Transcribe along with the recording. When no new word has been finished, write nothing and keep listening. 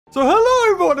So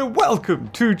hello everyone and welcome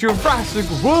to Jurassic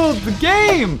World the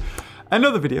game!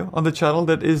 Another video on the channel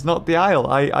that is not the aisle.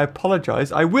 I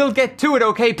apologize. I will get to it,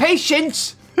 okay?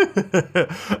 Patience!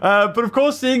 But of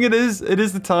course, seeing it is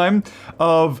the time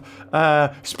of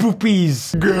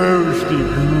spoopies.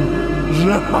 Ghosty.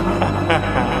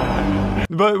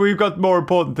 But we've got more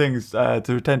important things to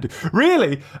attend to.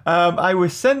 Really, I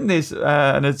was sent this,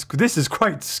 and this is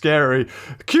quite scary.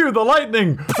 Cue the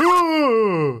lightning!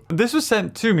 This was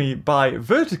sent to me by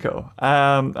Vertigo,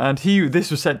 and this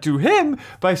was sent to him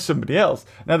by somebody else.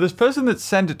 Now, this person that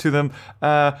sent it to them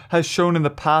has shown in the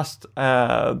past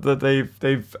that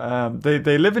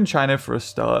they live in China for a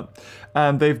start,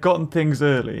 and they've gotten things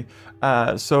early.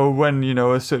 So when, you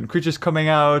know, a certain creature's coming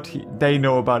out, they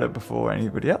know about it before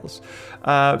anybody else.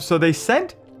 So they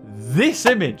sent this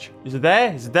image. Is it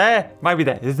there? Is it there? Might be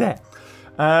there. It's there.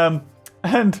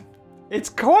 And it's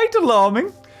quite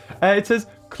alarming. It says,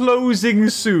 closing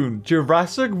soon.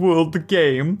 Jurassic World the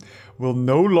game will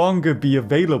no longer be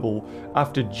available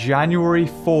after January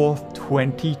 4th,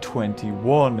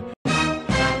 2021.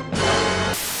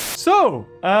 So,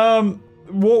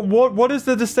 what is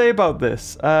there to say about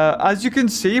this? As you can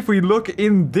see, if we look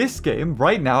in this game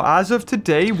right now, as of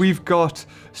today, we've got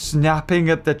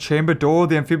snapping at the chamber door.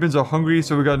 The amphibians are hungry,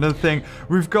 so we've got another thing.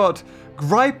 We've got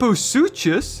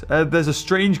Gryposuchus. There's a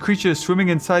strange creature swimming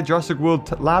inside Jurassic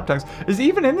World lab tanks. Is it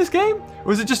even in this game?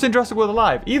 Or is it just in Jurassic World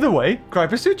Alive? Either way,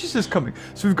 Gryposuchus is coming.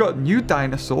 So we've got new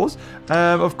dinosaurs.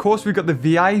 Of course, we've got the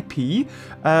VIP.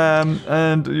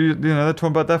 And, you know, they're talking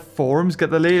about their forums, get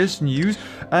the latest news.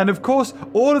 And, of course,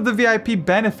 all of the VIP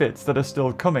benefits that are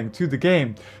still coming to the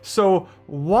game. So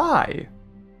why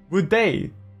would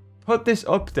they put this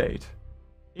update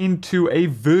into a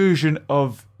version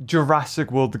of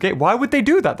Jurassic World the game? Why would they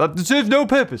do that? That serves no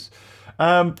purpose.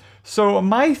 So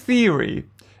my theory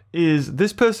is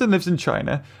this person lives in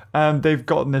China and they've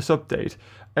gotten this update.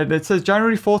 And it says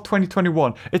January 4th,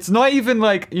 2021. It's not even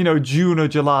like, you know, June or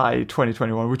July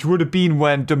 2021, which would have been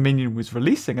when Dominion was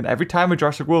releasing. And every time a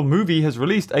Jurassic World movie has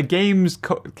released, a game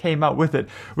came out with it.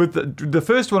 With the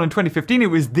first one in 2015, it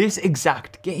was this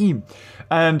exact game.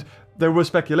 And there was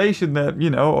speculation that, you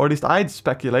know, or at least I'd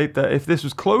speculate that if this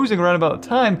was closing around about the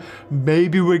time,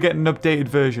 maybe we're getting an updated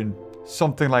version.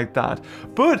 Something like that.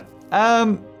 But,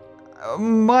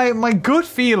 my good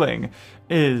feeling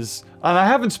is, and I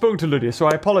haven't spoken to Ludia, so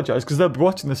I apologize, because they'll be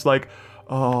watching this like,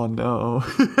 oh no,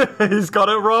 he's got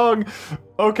it wrong.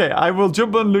 Okay, I will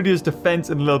jump on Ludia's defense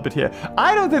in a little bit here.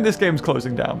 I don't think this game's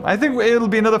closing down. I think it'll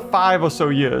be another 5 or so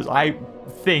years. I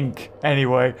think,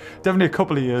 anyway, definitely a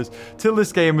couple of years, till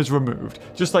this game is removed.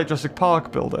 Just like Jurassic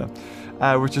Park Builder.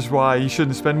 Which is why you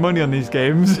shouldn't spend money on these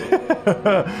games.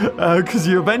 Because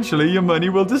eventually your money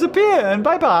will disappear and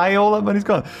bye-bye, all that money's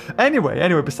gone. Anyway,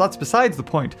 but that's besides the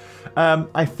point.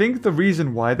 I think the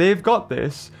reason why they've got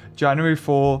this, January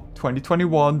 4,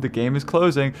 2021, the game is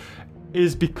closing,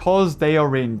 is because they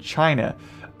are in China.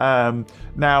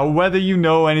 Now, whether you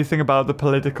know anything about the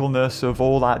politicalness of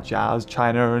all that jazz,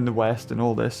 China and the West and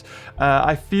all this,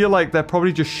 I feel like they're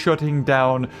probably just shutting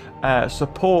down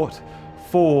support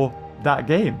for that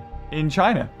game in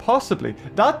China, possibly.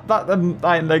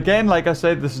 And again, like I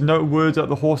said, this is no words out of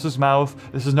the horse's mouth.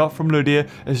 This is not from Ludia.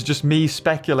 This is just me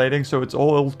speculating, so it's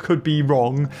all could be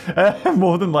wrong,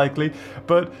 more than likely.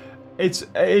 But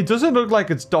it doesn't look like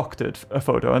it's doctored, a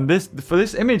photo, and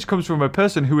this image comes from a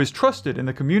person who is trusted in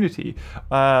the community,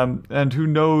 and who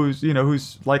knows, you know,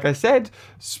 who's, like I said,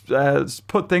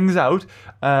 put things out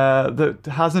that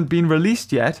hasn't been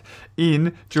released yet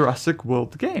in Jurassic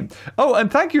World the game. Oh,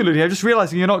 and thank you, Ludia. I'm just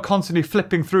realizing you're not constantly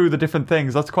flipping through the different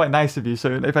things. That's quite nice of you.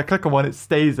 So if I click on one, it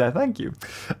stays there. Thank you.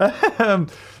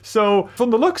 So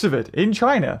from the looks of it, in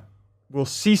China, will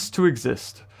cease to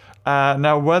exist.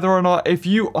 Now, whether or not, if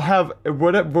you have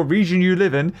whatever region you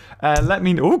live in, let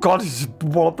me know. Oh God, I just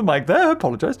bought the mic there. I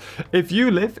apologize. If you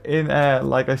live in,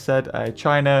 like I said,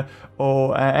 China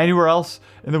or anywhere else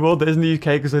in the world that isn't the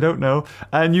UK, because I don't know,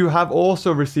 and you have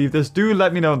also received this, do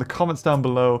let me know in the comments down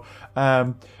below.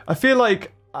 I feel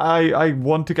like I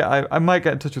want to I might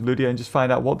get in touch with Ludia and just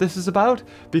find out what this is about,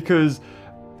 because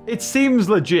it seems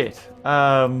legit.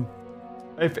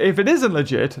 If it isn't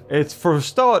legit, it's, for a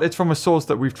start, it's from a source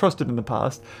that we've trusted in the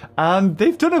past, and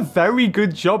they've done a very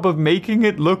good job of making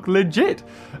it look legit.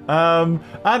 And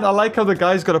I like how the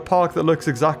guy's got a park that looks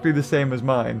exactly the same as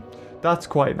mine. That's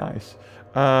quite nice.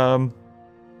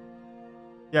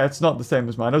 Yeah, it's not the same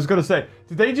as mine. I was going to say,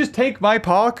 did they just take my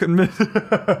park? And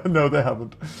no, they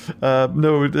haven't.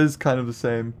 No, it is kind of the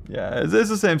same. Yeah, it's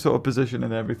the same sort of position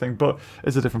and everything, but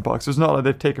it's a different park. So it's not like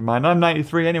they've taken mine. I'm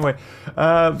 93 anyway.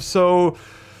 So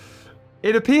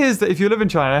it appears that if you live in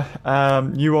China,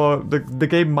 the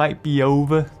game might be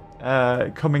over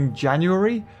coming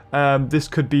January. This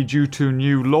could be due to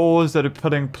new laws that are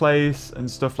put in place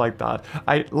and stuff like that.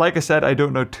 Like I said, I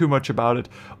don't know too much about it.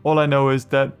 All I know is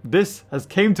that this has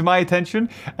came to my attention,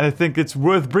 and I think it's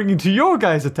worth bringing to your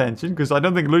guys' attention, because I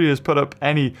don't think Ludia has put up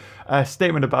any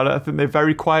statement about it. I think they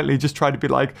very quietly just tried to be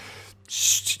like,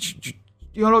 shh,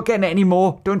 you're not getting it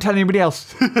anymore. Don't tell anybody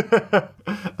else.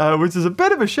 Which is a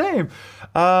bit of a shame.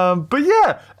 But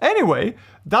yeah, anyway,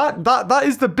 that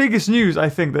is the biggest news, I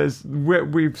think.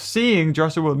 We're seeing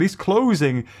Jurassic World at least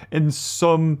closing in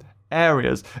some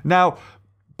areas. Now,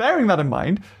 bearing that in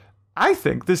mind, I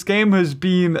think this game has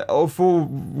been, for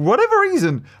whatever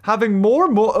reason, having more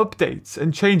and more updates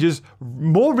and changes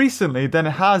more recently than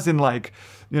it has in, like,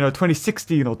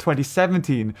 2016 or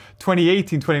 2017,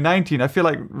 2018, 2019. I feel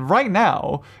like right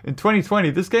now, in 2020,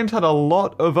 this game's had a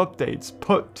lot of updates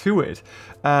put to it.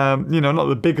 Not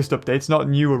the biggest updates, not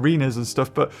new arenas and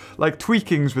stuff, but like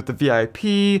tweakings with the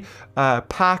VIP,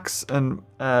 packs and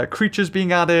creatures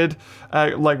being added.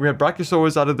 Like we had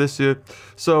Brachiosaurus added this year.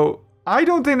 So I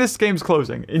don't think this game's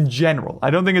closing in general. I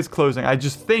don't think it's closing. I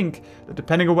just think that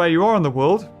depending on where you are in the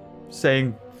world,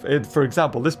 saying, for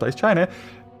example, this place, China,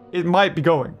 it might be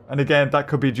going. And again, that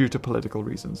could be due to political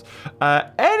reasons.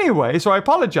 Anyway, so I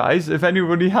apologize if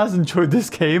anybody has enjoyed this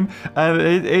game. And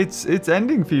it's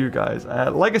ending for you guys.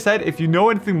 Like I said, if you know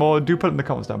anything more, do put it in the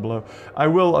comments down below. I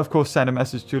will, of course, send a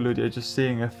message to Ludia, just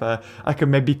seeing if I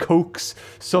can maybe coax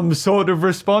some sort of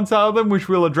response out of them, which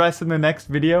we'll address in the next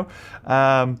video.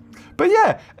 But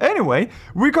yeah, anyway,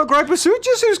 we got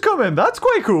Gryposuchus who's coming. That's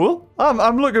quite cool.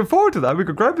 I'm looking forward to that. We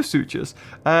got Gryposuchus.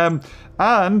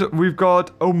 And we've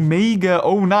got Omega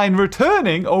 09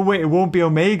 returning. Oh wait, it won't be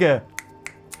Omega.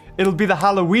 It'll be the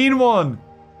Halloween one.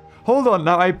 Hold on,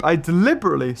 now I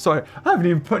deliberately, sorry, I haven't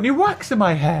even put any wax in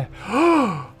my hair.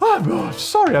 I'm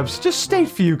sorry, I've just stayed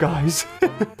for you guys.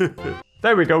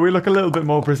 There we go, we look a little bit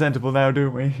more presentable now,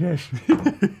 don't we?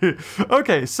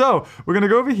 Okay, so we're going to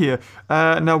go over here.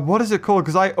 Now, what is it called?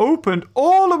 Because I opened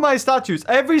all of my statues.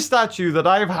 Every statue that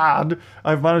I've had,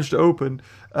 I've managed to open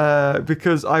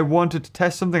because I wanted to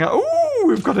test something out. Oh,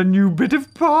 we've got a new bit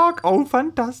of park. Oh,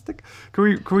 fantastic.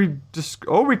 Can we just...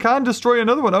 Oh, we can destroy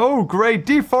another one. Oh, great.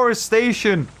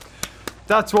 Deforestation.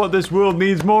 That's what this world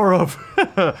needs more of.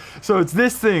 So it's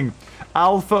this thing.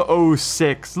 Alpha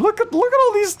 06. Look at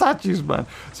all these statues, man.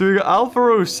 So we got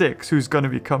Alpha 06 who's going to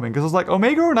be coming. Because I was like,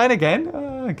 Omega 09 again?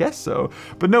 I guess so.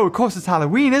 But no, of course it's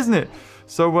Halloween, isn't it?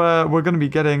 So we're going to be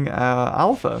getting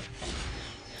Alpha.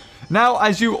 Now,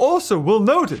 as you also will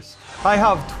notice, I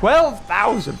have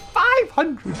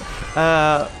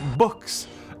 12,500 books.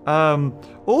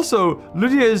 Also,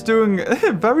 Ludia is doing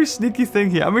a very sneaky thing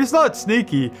here. I mean, it's not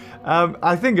sneaky.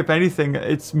 I think, if anything,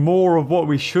 it's more of what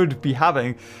we should be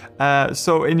having.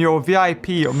 So in your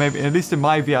VIP, or maybe at least in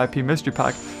my VIP mystery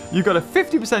pack, you've got a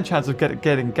 50% chance of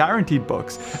getting guaranteed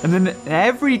books. And then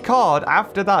every card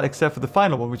after that, except for the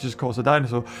final one, which is, of course, a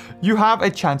dinosaur, you have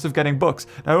a chance of getting books.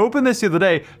 Now, I opened this the other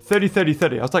day, 30, 30,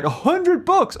 30. I was like, 100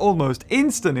 books almost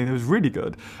instantly. It was really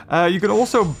good. You can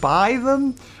also buy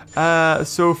them.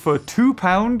 So for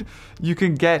 £2, you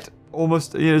can get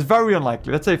almost, it's very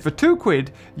unlikely. Let's say for £2,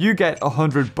 you get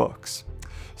 100 books.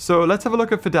 So let's have a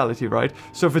look at fidelity, right?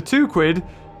 So for £2,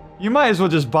 you might as well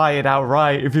just buy it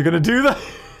outright if you're going to do that.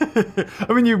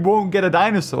 I mean, you won't get a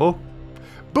dinosaur,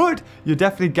 but you're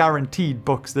definitely guaranteed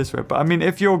books this way. But I mean,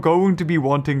 if you're going to be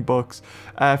wanting books,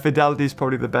 fidelity is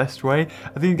probably the best way.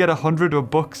 I think you get 100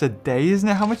 books a day, isn't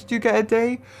it? How much do you get a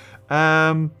day?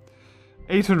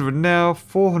 800 now,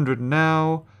 400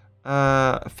 now,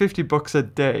 50 bucks a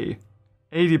day,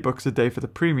 80 bucks a day for the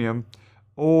premium,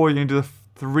 or you can do the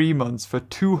 3 months for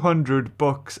 200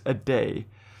 bucks a day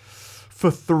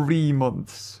for 3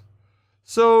 months.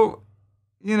 So,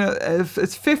 if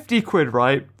it's 50 quid,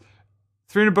 right?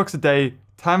 300 bucks a day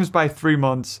times by 3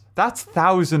 months, that's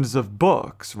thousands of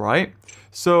books, right?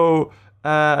 So,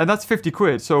 and that's 50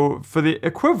 quid. So for the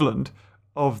equivalent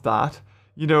of that,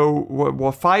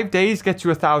 what 5 days gets you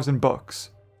 1,000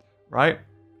 bucks, right?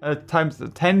 Times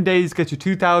 10 days gets you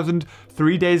 2,000.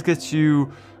 3 days gets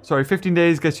you, 15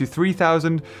 days gets you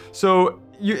 3,000. So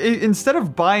you, instead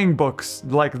of buying books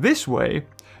like this way,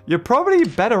 you're probably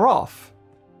better off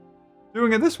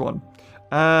doing it this one.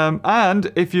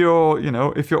 And if you're,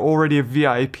 if you're already a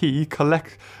VIP,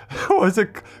 collectible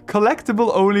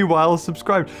only while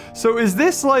subscribed. So is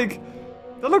this like,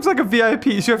 that looks like a VIP, so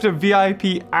you have to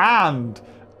VIP and,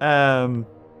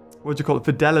 what do you call it,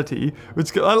 fidelity,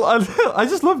 which, I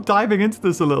just love diving into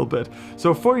this a little bit.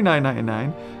 So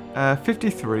 $49.99,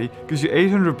 53, gives you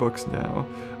 800 bucks now.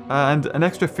 and an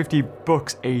extra 50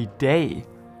 bucks a day.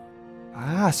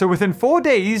 Ah, so within 4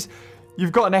 days,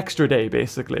 you've got an extra day,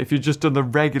 basically, if you've just done the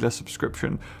regular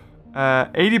subscription.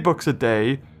 80 bucks a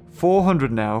day,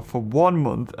 400 now for 1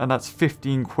 month, and that's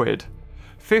 15 quid.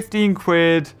 15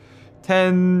 quid,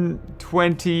 10,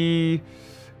 20,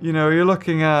 you know, you're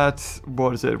looking at,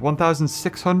 what is it,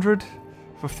 1,600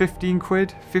 for 15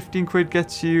 quid? 15 quid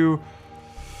gets you...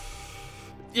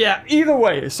 Yeah, either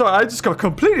way. Sorry, I just got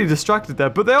completely distracted there.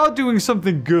 But they are doing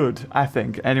something good, I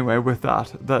think, anyway, with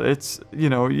that. That it's, you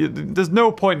know, there's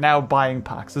no point now buying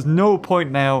packs. There's no point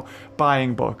now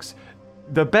buying books.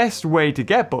 The best way to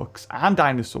get books and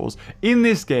dinosaurs in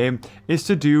this game is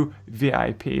to do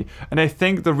VIP. And I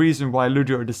think the reason why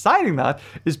Ludia are deciding that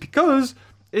is because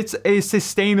it's a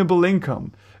sustainable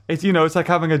income. It's, you know, it's like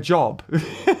having a job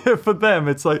for them.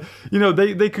 It's like, you know,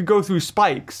 they could go through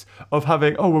spikes of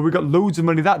having, oh, well, we got loads of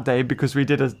money that day because we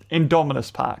did an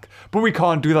Indominus pack. But we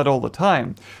can't do that all the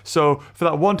time. So for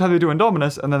that one time they do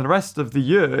Indominus, and then the rest of the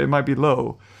year it might be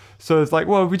low. So it's like,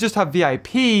 well, if we just have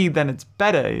VIP, then it's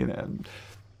better, you know.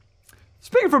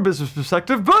 Speaking from a business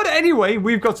perspective, but anyway,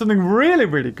 we've got something really,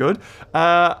 really good.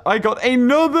 I got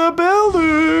another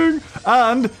building,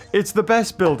 and it's the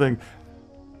best building,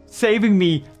 saving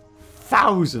me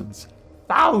thousands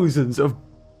of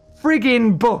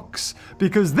friggin' books,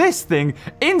 because this thing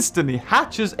instantly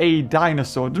hatches a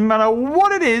dinosaur. Doesn't matter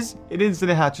what it is, it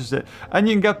instantly hatches it. And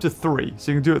you can get up to 3,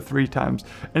 so you can do it 3 times.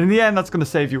 And in the end, that's going to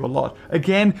save you a lot.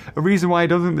 Again, a reason why I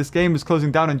don't think this game is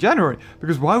closing down in January,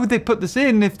 because why would they put this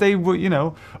in if they were, you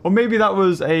know, or maybe that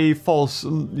was a false,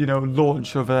 you know,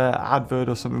 launch of an advert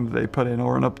or something that they put in,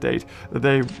 or an update that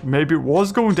they, maybe it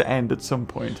was going to end at some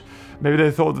point. Maybe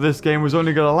they thought that this game was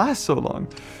only going to last so long.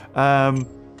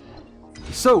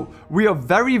 So, we are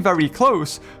very, very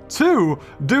close to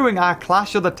doing our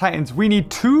Clash of the Titans. We need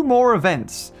 2 more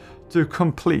events to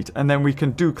complete, and then we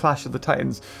can do Clash of the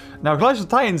Titans. Now, Clash of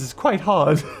the Titans is quite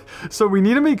hard, so we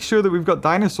need to make sure that we've got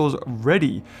dinosaurs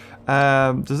ready.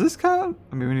 Does this count?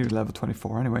 I mean, we need level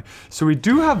 24 anyway. So we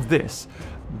do have this.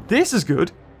 This is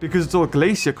good, because it's all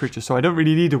glacier creatures, so I don't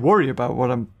really need to worry about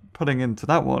what I'm putting into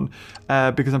that one,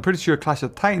 because I'm pretty sure Clash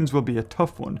of the Titans will be a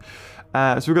tough one.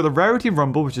 So we've got the Rarity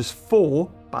Rumble, which is 4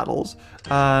 battles,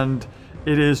 and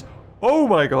it is, oh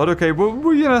my god, okay,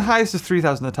 well, you know, highest is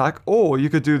 3,000 attack, or you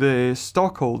could do the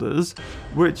Stockholders,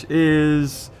 which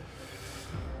is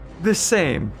the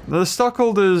same. Now, the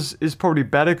Stockholders is probably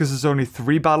better because there's only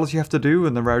 3 battles you have to do,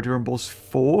 and the Rarity Rumble's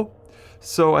 4.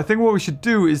 So I think what we should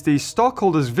do is the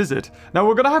Stockholders visit. Now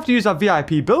we're going to have to use our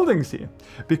VIP buildings here,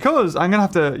 because I'm going to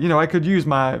have to, you know, I could use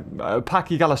my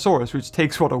Pachygalosaurus, which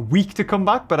takes, what, a week to come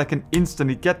back, but I can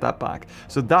instantly get that back.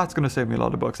 So that's going to save me a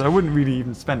lot of bucks. I wouldn't really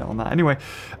even spend it on that anyway.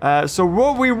 So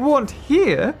what we want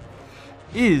here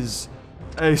is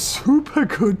a super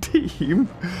good team.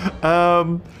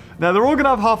 Now, they're all going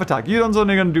to have half attack. Eudon's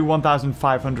only going to do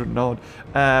 1,500 and odd.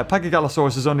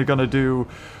 Pachygalosaurus is only going to do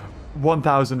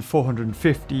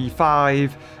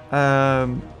 1,455.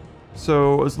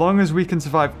 So as long as we can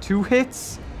survive 2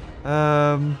 hits,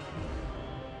 no,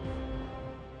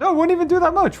 it won't even do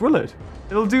that much, will it?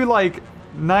 It'll do like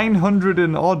 900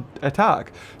 and odd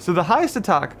attack. So the highest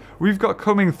attack we've got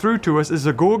coming through to us is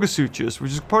a Gorgosuchus,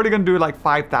 which is probably going to do like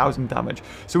 5,000 damage.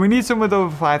 So we need someone with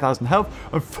over 5,000 health.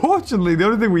 Unfortunately, the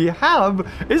only thing we have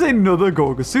is another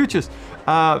Gorgosuchus.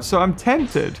 So I'm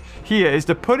tempted here is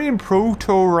to put in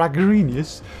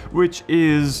Protoragrinus, which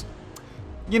is,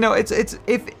 you know, it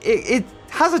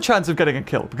has a chance of getting a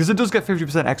kill, because it does get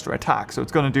 50% extra attack, so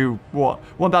it's going to do, what,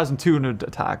 1,200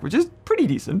 attack, which is pretty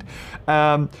decent,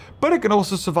 but it can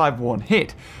also survive 1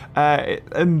 hit,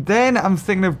 and then I'm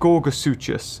thinking of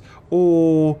Gorgosuchus,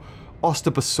 or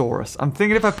Osteoposaurus. I'm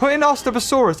thinking if I put in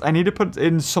Osteoposaurus, I need to put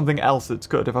in something else that's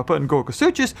good. If I put in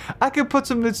Gorgosuchus, I can put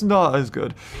something that's not as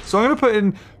good. So I'm going to put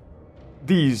in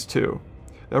these 2.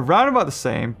 They're around about the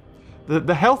same.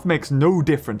 The health makes no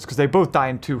difference, because they both die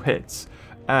in 2 hits.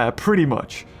 Pretty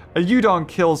much. A Eudon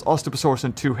kills Osteoposaurus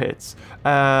in 2 hits.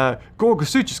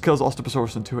 Gorgosuchus kills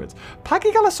Osteoposaurus in 2 hits.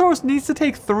 Pachygalosaurus needs to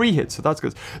take 3 hits, so that's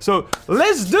good. So,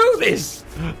 let's do this!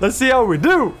 Let's see how we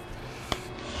do!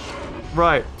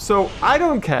 Right, so I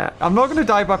don't care. I'm not going to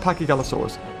die by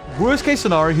Pachygalosaurus. Worst case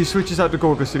scenario, he switches out to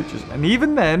Gorgosuchus. And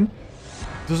even then,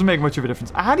 doesn't make much of a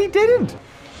difference. And he didn't!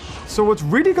 So what's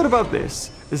really good about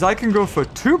this is I can go for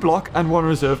 2 block and 1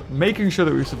 reserve, making sure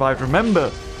that we survive.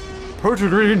 Remember,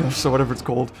 Protoragrinus, or whatever it's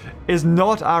called, is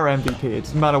not our MVP. It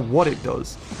doesn't matter what it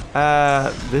does.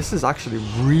 This is actually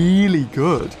really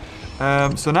good.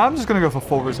 So now I'm just going to go for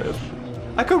 4 reserve.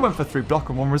 I could have went for 3 block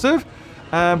and 1 reserve,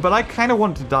 but I kind of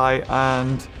want to die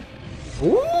and...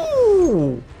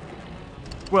 Ooh!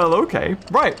 Well, okay.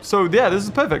 Right, so yeah, this is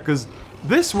perfect, because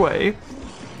this way,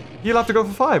 he'll have to go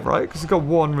for 5, right? Because he's got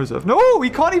 1 reserve. No, he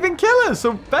can't even kill us.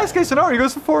 So best case scenario, he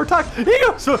goes for 4 attack. He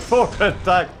goes for 4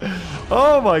 attack.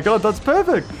 Oh my god, that's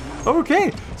perfect.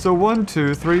 Okay, so 1,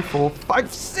 2, 3, 4,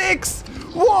 5, 6.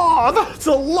 Whoa, that's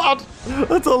a lot.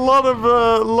 That's a lot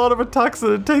of attacks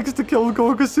that it takes to kill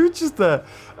Gorgosuchus there.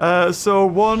 So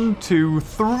 1, 2,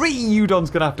 3 Udon's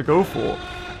gonna have to go for,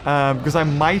 because I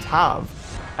might have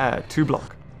 2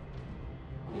 block.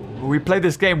 We play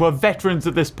this game. We're veterans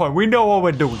at this point. We know what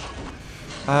we're doing.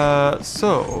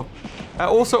 Also,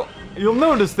 you'll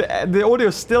notice that the audio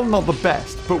is still not the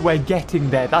best, but we're getting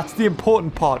there. That's the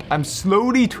important part. I'm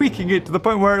slowly tweaking it to the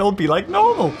point where it'll be like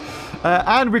normal.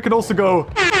 And we can also go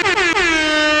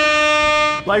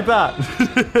like that.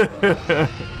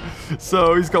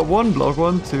 So he's got 1 block.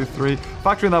 1, 2, 3.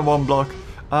 Factor in that 1 block.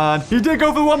 And he did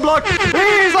go for the 1 block.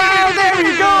 He's out. There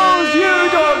he goes. You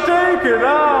don't take it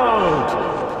out.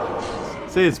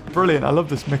 See, it's brilliant. I love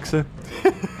this mixer.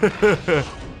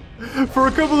 For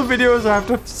a couple of videos, I have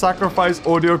to sacrifice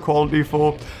audio quality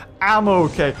for. I'm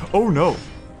okay. Oh, no.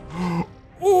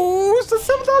 Oh, so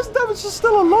 7,000 damage is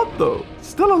still a lot, though.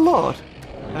 Still a lot.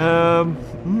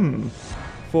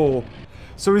 4.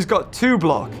 So he's got 2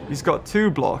 block. He's got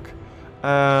 2 block.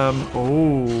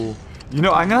 Oh. You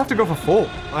know, I'm going to have to go for 4.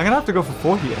 I'm going to have to go for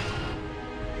 4 here.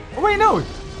 Oh, wait, no.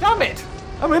 Damn it.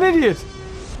 I'm an idiot.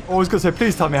 I was going to say,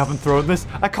 please tell me I haven't thrown this.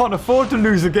 I can't afford to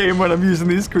lose a game when I'm using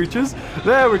these creatures.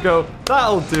 There we go.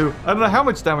 That'll do. I don't know how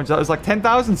much damage that was. Like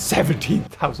 10,000?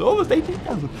 17,000. Almost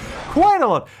 18,000. Quite a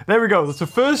lot. There we go. That's the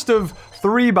first of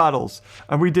 3 battles.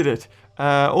 And we did it.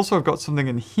 Also, I've got something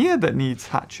in here that needs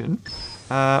hatching.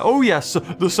 Oh, yes. The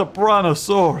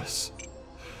Sopranosaurus.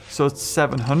 So it's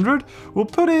 700. We'll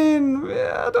put in...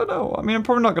 I don't know. I mean, I'm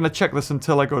probably not going to check this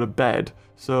until I go to bed.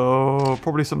 So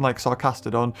probably something like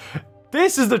Sarcastodon.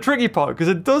 This is the tricky part, because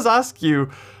it does ask you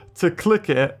to click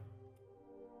it.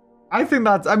 I think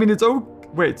that's... I mean, it's... Oh,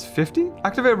 wait, it's 50?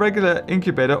 Activate regular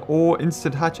incubator or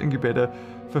instant hatch incubator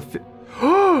for...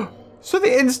 So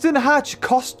the instant hatch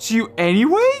costs you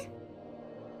anyway?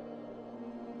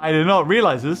 I did not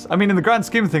realize this. I mean, in the grand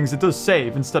scheme of things, it does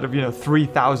save instead of, you know,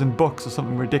 3,000 bucks or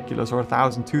something ridiculous, or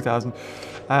 1,000, 2,000.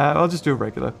 I'll just do a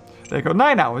regular. There you go.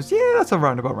 9 hours. Yeah, that's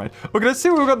around about right. Okay, let's see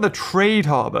what we've got in the trade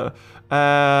harbor.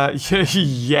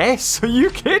 Yes. Are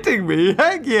you kidding me?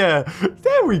 Heck yeah.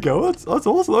 There we go. That's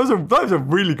awesome. That was a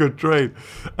really good trade.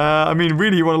 I mean,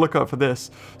 really, you want to look out for this.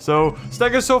 So,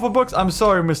 Stegosaurus books. I'm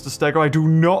sorry, Mr. Stego. I do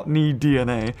not need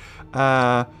DNA.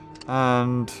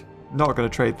 And not going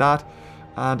to trade that.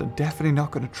 And definitely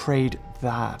not going to trade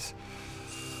that.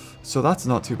 So that's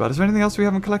not too bad. Is there anything else we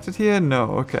haven't collected here?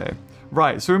 No. Okay.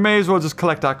 Right, so we may as well just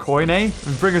collect our coin, eh?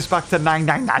 And bring us back to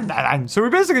 9999. So we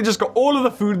basically just got all of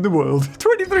the food in the world.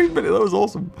 23 minutes, that was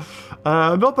awesome.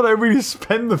 Not that I really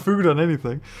spend the food on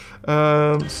anything.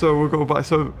 So we'll go by.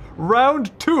 So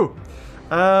round 2.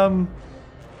 Now,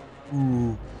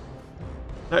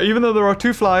 even though there are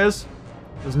 2 flyers,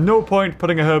 there's no point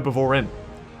putting a herbivore in.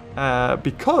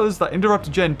 Because that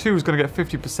Interrupted Gen 2 is going to get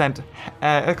 50%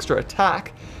 extra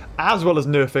attack, as well as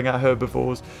nerfing our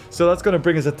herbivores. So that's going to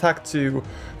bring his attack to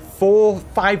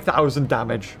 5,000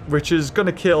 damage, which is going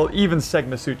to kill even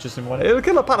Segnosuchus in 1. It'll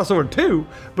kill a Patasaur in 2,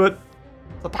 but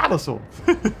it's a Patasaur.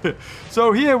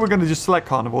 So here we're going to just select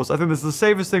carnivores. I think this is the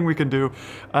safest thing we can do.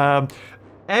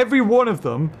 Every one of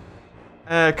them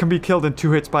can be killed in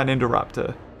 2 hits by an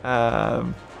Indoraptor.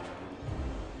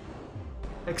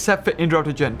 Except for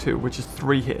Interrupted Gen 2, which is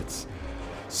 3 hits.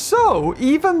 So,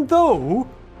 even though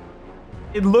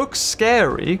it looks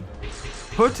scary,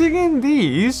 putting in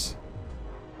these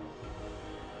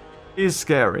is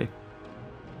scary.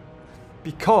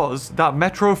 Because that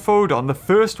Metrophodon, the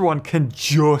first one, can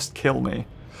just kill me.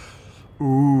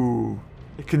 Ooh,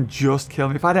 it can just kill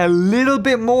me. If I had a little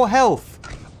bit more health,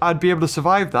 I'd be able to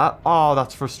survive that. Oh,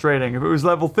 that's frustrating. If it was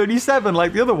level 37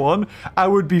 like the other one, I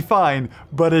would be fine.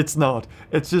 But it's not.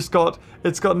 It's just got,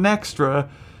 an extra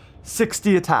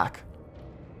 60 attack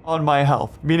on my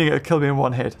health, meaning it'll kill me in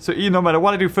 1 hit. So no matter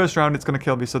what I do first round, it's going to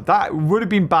kill me. So that would have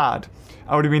been bad.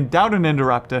 I would have been down an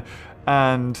Indoraptor.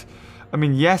 And, I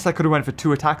mean, yes, I could have went for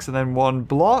 2 attacks and then 1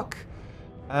 block.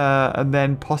 And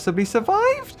then possibly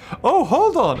survived? Oh,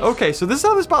 hold on. Okay, so this is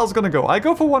how this battle's going to go. I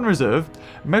go for 1 reserve.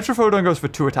 Metrophodon goes for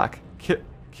 2 attack.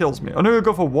 Kills me. Oh, no, he'll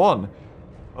go for 1.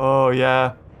 Oh,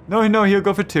 yeah. No, he'll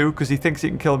go for 2 because he thinks he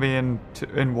can kill me in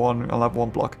 1. I'll have 1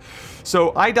 block.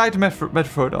 So I die to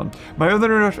Metrophodon. My other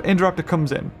Indoraptor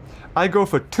comes in. I go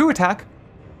for 2 attack,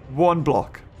 1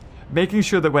 block. Making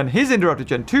sure that when his Interrupted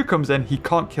Gen 2 comes in, he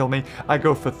can't kill me. I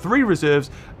go for 3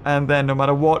 reserves. And then no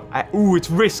matter what, ooh, it's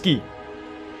risky.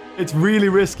 It's really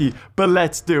risky, but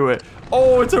let's do it.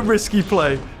 Oh, it's a risky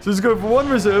play. So he's going for 1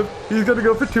 reserve. He's going to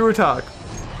go for 2 attack.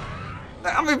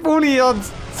 I mean, only on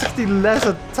 60 less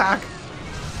attack.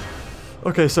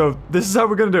 Okay, so this is how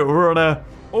we're going to do it. We're on a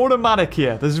automatic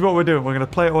here. This is what we're doing. We're going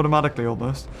to play it automatically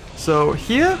almost. So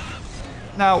here.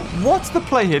 Now, what's the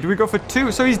play here? Do we go for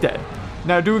 2? So he's dead.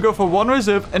 Now, do we go for 1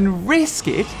 reserve and risk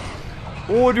it?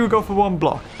 Or do we go for 1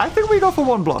 block? I think we go for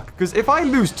 1 block. Because if I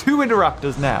lose 2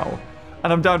 Indoraptors now,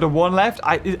 and I'm down to 1 left,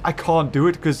 I can't do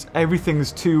it because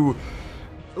everything's too...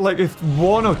 Like, if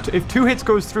 2 hits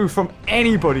goes through from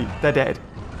anybody, they're dead.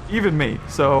 Even me.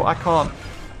 So, I can't...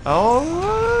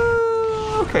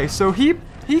 Oh... Okay, so he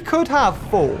could have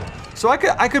 4. So I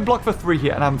could block for 3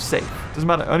 here, and I'm safe. Doesn't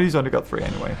matter. Oh, he's only got 3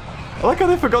 anyway. I like how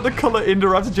they forgot to color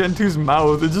Indoraptor Gen 2's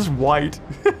mouth. It's just white.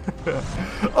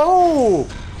 Oh!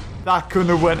 That couldn't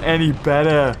have went any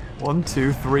better. 1,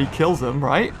 2, 3 kills him,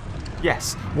 right?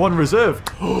 Yes. 1 reserve.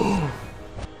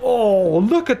 Oh,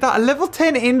 look at that. A level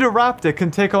 10 Indoraptor can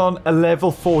take on a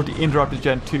level 40 Indoraptor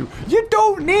Gen 2. You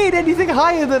don't need anything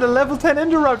higher than a level 10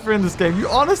 Indoraptor in this game. You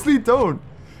honestly don't.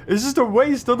 It's just a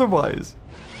waste otherwise.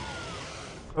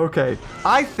 Okay.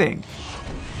 I think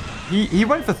he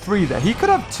went for 3 there. He could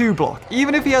have 2 block.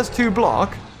 Even if he has 2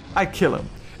 block, I kill him.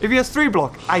 If he has 3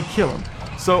 block, I kill him.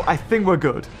 So I think we're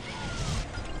good.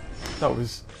 That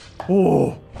was...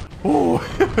 Oh. Oh.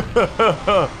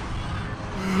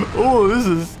 Oh, this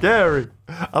is scary.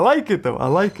 I like it, though. I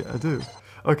like it. I do.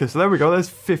 Okay, so there we go. There's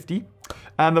 50.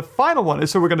 And the final one is,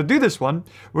 so we're going to do this one.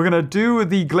 We're going to do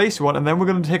the Glacier one, and then we're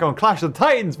going to take on Clash of the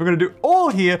Titans. We're going to do all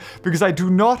here because I do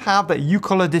not have that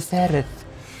Eucola de Sereth.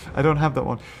 I don't have that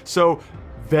one. So,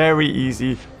 very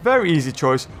easy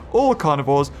choice. All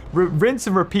carnivores. Rinse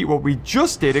and repeat what we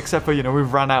just did, except for, you know,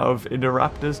 we've ran out of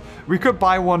Indoraptors. We could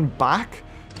buy one back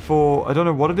for, I don't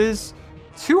know what it is.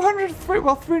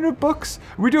 300 bucks.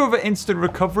 We do have an instant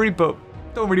recovery, but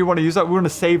don't really want to use that. We want to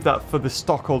save that for the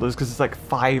stockholders because it's like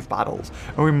 5 battles,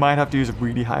 and we might have to use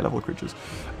really high level creatures.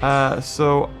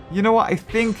 So you know what? I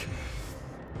think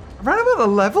around about the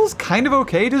levels, kind of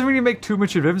okay. It doesn't really make too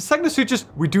much of a difference. Segnosuchus,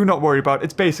 we do not worry about.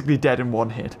 It's basically dead in 1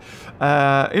 hit.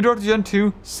 Indoraptor Gen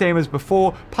 2, same as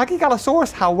before.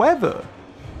 Pachygalosaurus, however,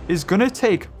 is going to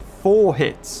take 4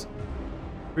 hits.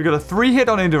 We got a 3 hit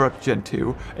on Indoraptor Gen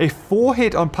 2, a 4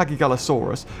 hit on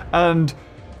Pachygalosaurus, and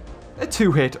a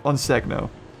 2 hit on Segno,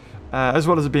 as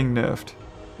well as it being nerfed.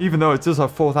 Even though it does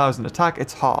have 4,000 attack,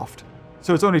 it's halved.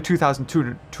 So it's only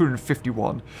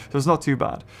 2,251, so it's not too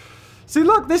bad. See,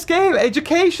 look, this game,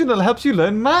 educational, helps you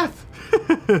learn math.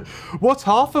 What's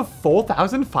half of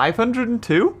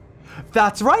 4,502?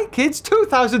 That's right, kids,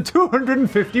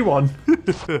 2,251.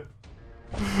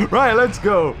 Right, let's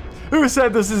go. Who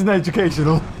said this isn't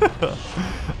educational?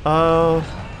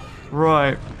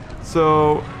 Right.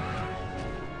 So,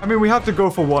 I mean, we have to go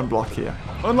for 1 block here.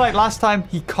 Unlike last time,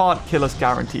 he can't kill us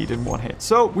guaranteed in 1 hit.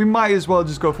 So, we might as well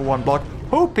just go for 1 block,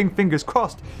 hoping, fingers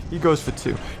crossed, he goes for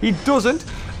 2. He doesn't,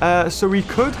 so we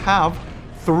could have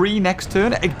 3 next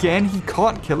turn. Again, he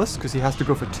can't kill us because he has to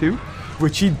go for 2,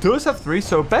 which he does have 3.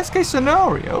 So, best case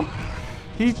scenario,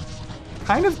 he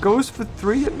kind of goes for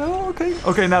 3. No, okay.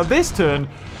 Okay, now this turn,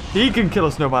 he can kill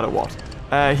us no matter what.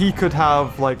 He could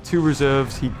have like 2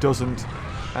 reserves. He doesn't.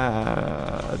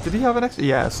 Did he have an extra?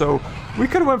 Yeah, so we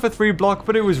could have went for 3 block,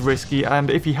 but it was risky. And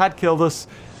if he had killed us,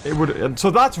 it would.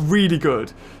 So that's really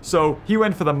good. So he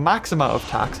went for the max amount of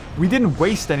attacks. We didn't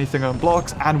waste anything on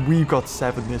blocks, and we got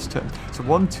 7 this turn. So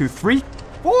 1, 2, 3.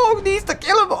 4 needs to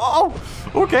kill him. Oh,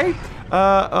 okay.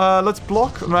 Let's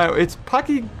block. Now it's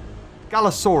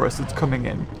Pachygalosaurus that's coming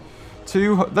in.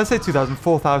 Let's say 2,000,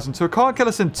 4,000. So it can't kill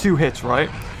us in 2 hits, right?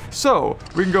 So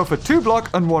we can go for 2 block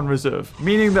and 1 reserve,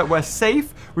 meaning that we're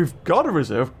safe. We've got a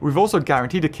reserve. We've also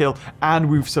guaranteed a kill, and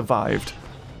we've survived.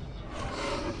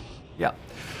 Yeah.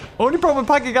 Only problem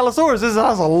with Pachygalosaurus is it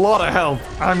has a lot of health.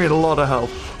 I mean, a lot of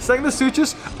health.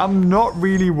 Segnosuchus, I'm not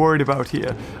really worried about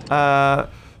here.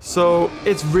 So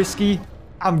it's risky.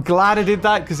 I'm glad I did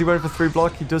that because he went for 3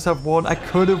 block. He does have 1. I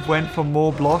could have went for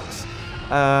more blocks.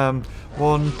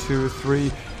 1, 2,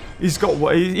 3. He's got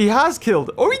what? He has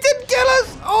killed. Oh, he didn't kill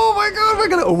us! Oh my god,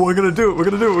 we're gonna do it.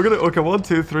 Okay, 1,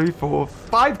 2, 3, 4,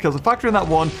 5 kills. And factor in that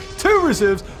 1, 2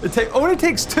 reserves. It only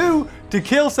takes 2 to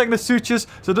kill Segnosuchus,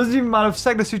 so it doesn't even matter if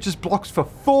Segnosuchus blocks for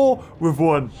 4 with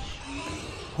 1.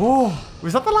 Oh,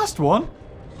 was that the last one?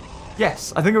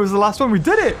 Yes, I think it was the last one. We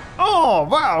did it! Oh,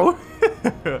 wow!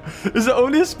 Is it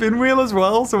only a spin wheel as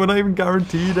well, so we're not even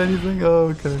guaranteed anything?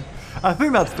 Oh, okay. I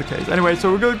think that's the case. Anyway,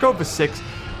 so we're going to go for 6.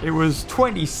 It was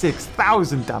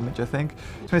 26,000 damage, I think.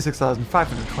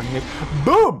 26,528.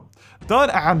 Boom! Done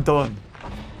and done.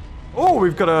 Oh,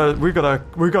 we got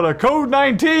a code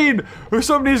 19. Or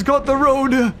somebody's got the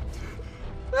road.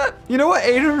 You know what?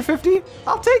 850?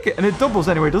 I'll take it. And it doubles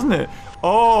anyway, doesn't it?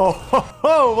 Oh,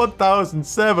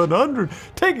 1,700.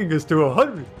 Taking us to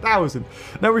 100,000.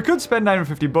 Now, we could spend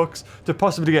 950 bucks to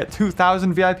possibly get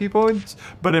 2,000 VIP points.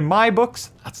 But in my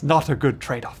books, that's not a good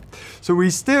trade-off. So we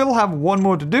still have one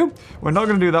more to do. We're not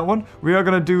going to do that one. We are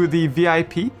going to do the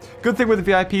VIP. Good thing with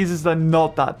the VIPs is they're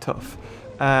not that tough.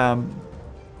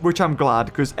 Which I'm glad,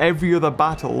 because every other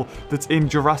battle that's in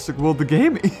Jurassic World, the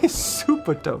game, is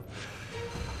super tough.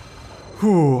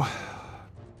 Whew.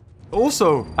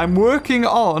 Also, I'm working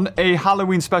on a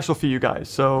Halloween special for you guys,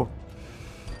 so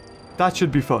that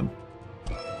should be fun.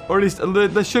 Or at least,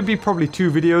 there should be probably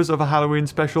 2 videos of a Halloween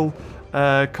special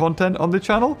content on the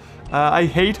channel. I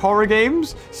hate horror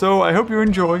games, so I hope you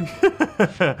enjoy.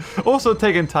 Also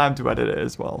taking time to edit it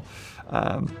as well.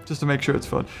 Just to make sure it's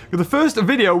fun. The first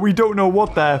video, we don't know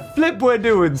what the flip we're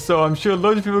doing, so I'm sure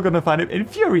loads of people are going to find it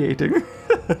infuriating.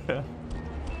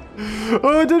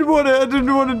 Oh, I didn't want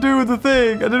to do the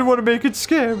thing. I didn't want to make it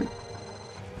scary.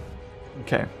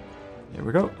 Okay. Here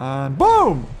we go. And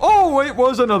boom! Oh, it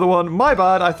was another one. My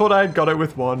bad. I thought I had got it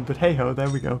with one, but hey ho, there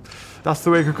we go. That's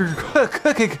the way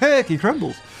cookie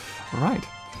crumbles. All right.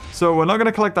 So we're not going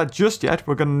to collect that just yet.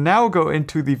 We're going to now go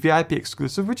into the VIP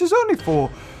exclusive, which is only for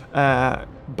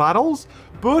battles.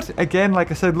 But again,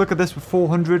 like I said, look at this with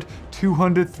 400,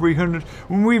 200, 300.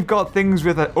 When we've got things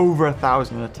with over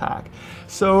 1,000 attack.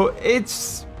 So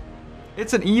it's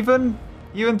an even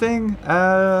thing.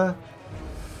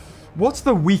 What's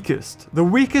the weakest? The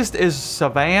weakest is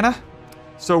Savannah.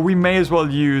 So we may as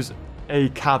well use a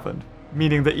cavern,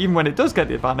 meaning that even when it does get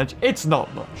the advantage, it's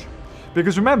not much.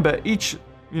 Because remember, each,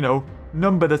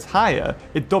 number that's higher,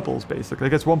 it doubles basically.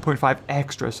 It gets 1.5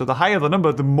 extra. So the higher the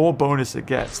number, the more bonus it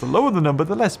gets. The lower the number,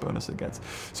 the less bonus it gets.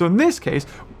 So in this case,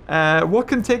 what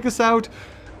can take us out?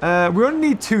 We only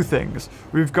need 2 things.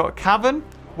 We've got cavern.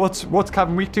 What's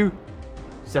cavern weak to?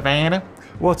 Savannah.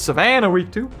 What's Savannah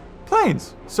weak to?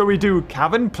 Plains. So we do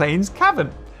cavern, plains,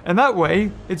 cavern. And that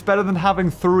way, it's better than having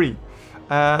 3.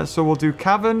 So we'll do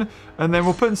cavern, and then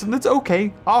we'll put in something that's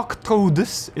okay.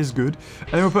 Arctodus is good.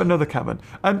 And then we'll put another cavern.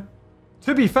 And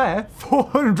to be fair,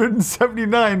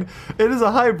 479, it is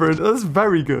a hybrid. That's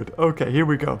very good. Okay, here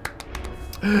we go.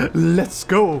 Let's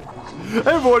go.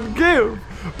 Everyone give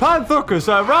Panthuckus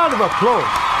a round of applause.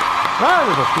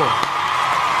 Round of applause.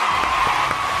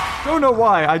 Don't know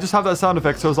why, I just have that sound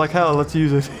effect, so I was like, hell, let's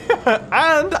use it.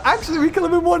 And actually, we kill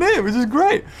him in 1 hit, which is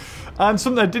great. And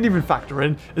something I didn't even factor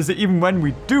in is that even when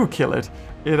we do kill it,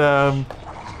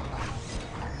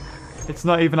 it's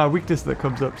not even our weakness that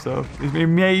comes up, so he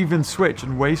may even switch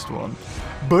and waste one.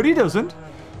 But he doesn't.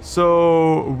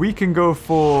 So we can go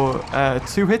for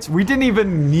 2 hits. We didn't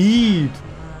even need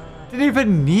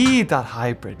that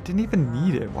hybrid. Didn't even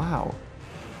need it. Wow.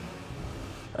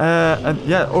 And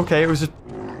yeah, okay, it was just...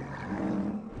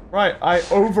 Right, I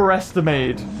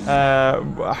overestimated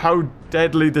how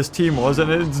deadly this team was, and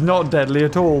it's not deadly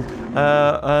at all.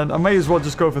 And I may as well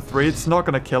just go for 3. It's not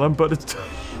going to kill him, but it's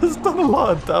done a lot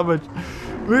of damage.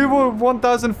 We have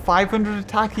 1,500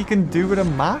 attack he can do at a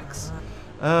max.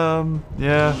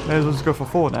 Yeah, may as well just go for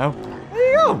 4 now. There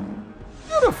you go.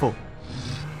 Beautiful.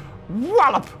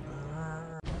 Wallop.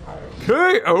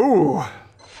 Okay. Oh.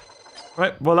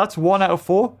 Right, well, that's 1 out of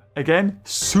 4. Again,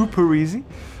 super easy.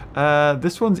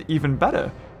 This one's even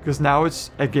better, because now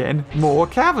it's, again, more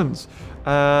caverns.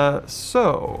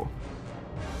 So...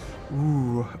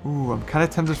 Ooh, I'm kind of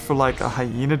tempted for, like, a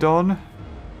Hyenodon.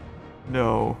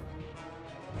 No.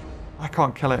 I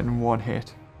can't kill it in 1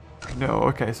 hit. No,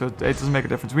 okay, so it doesn't make a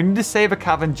difference. We need to save a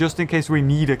cavern just in case we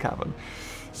need a cavern.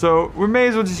 So, we may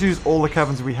as well just use all the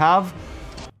caverns we have.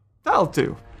 That'll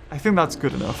do. I think that's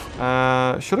good enough.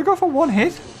 Should I go for 1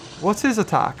 hit? What's his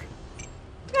attack?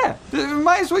 Yeah, we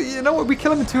might as well, you know what, we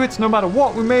kill him in 2 hits no matter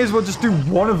what. We may as well just do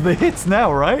 1 of the hits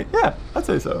now, right? Yeah, I'd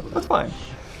say so. That's fine.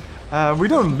 We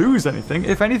don't lose anything.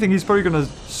 If anything, he's probably going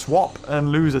to swap and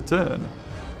lose a turn.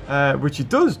 Which he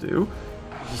does do.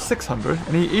 600.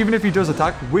 And even if he does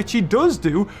attack, which he does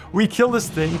do, we kill this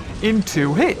thing in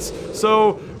 2 hits.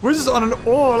 So, we're just on an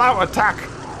all-out attack.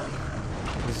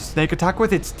 There's a snake attack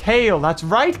with its tail. That's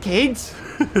right, kids.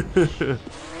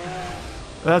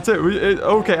 That's it.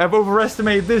 Okay, I've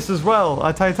overestimated this as well.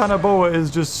 Our Titanoboa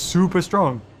is just super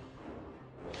strong.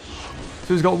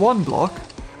 So he's got 1 block.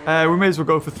 We may as well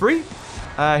go for 3.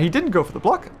 He didn't go for the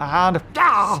block. And...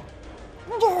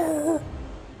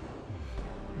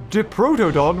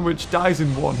 Diprotodon, which dies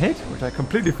in 1 hit, which I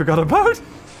completely forgot about.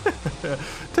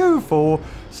 2, 4.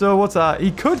 So what's that?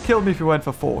 He could kill me if he went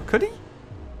for 4. Could he?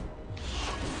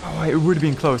 Oh, Oh, it would have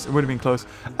been close. It would have been close.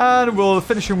 And we'll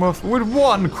finish him off with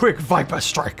one quick Viper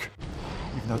Strike.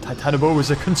 Even though Titanoboa was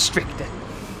a constrictor.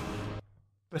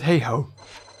 But hey ho.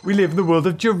 We live in the world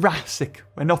of Jurassic,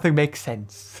 where nothing makes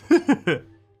sense.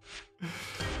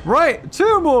 Right,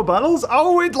 2 more battles.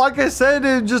 Oh, like I said,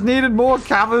 it just needed more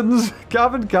caverns.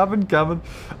 Cavern.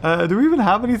 Do we even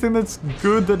have anything that's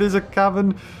good that is a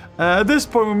cavern? At this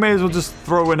point, we may as well just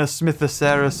throw in a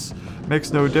Smithosaurus.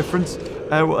 Makes no difference.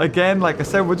 Well, again, like I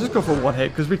said, we'll just go for 1 hit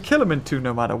because we kill them in 2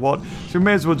 no matter what. So we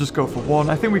may as well just go for 1.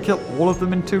 I think we kill all of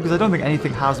them in 2 because I don't think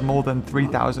anything has more than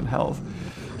 3,000 health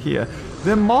here.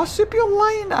 The marsupial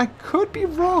lion, I could be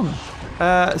wrong.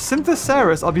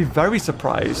 Synthosaurus, I'll be very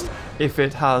surprised if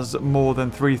it has more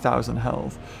than 3,000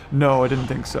 health. No, I didn't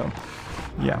think so.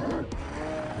 Yeah.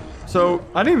 So,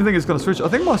 I don't even think it's going to switch. I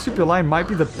think marsupial lion might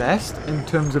be the best in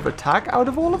terms of attack out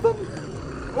of all of them.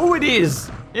 Oh, it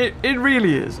is. It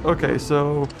really is. Okay,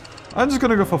 so I'm just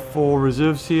going to go for 4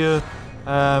 reserves here.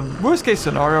 Worst case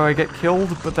scenario, I get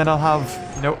killed, but then I'll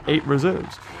have, you know, 8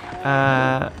 reserves.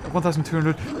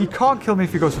 1,200. He can't kill me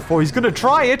if he goes for 4. He's going to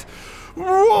try it.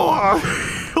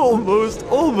 almost.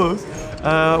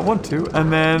 1, 2,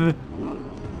 and then,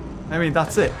 I mean,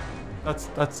 that's it. That's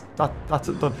it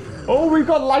done. Oh, we've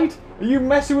got light. Are you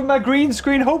messing with my green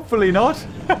screen? Hopefully not.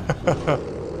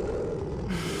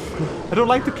 I don't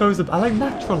like the close-up. I like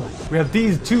natural light. We have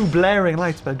these 2 blaring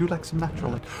lights, but I do like some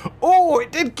natural light. Oh,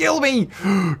 it did kill me.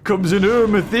 Comes in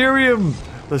Ethereum.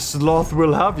 The sloth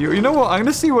will have you. You know what? I'm going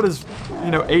to see what his,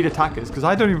 8 attack is, because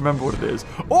I don't even remember what it is.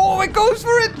 Oh, it goes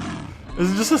for it.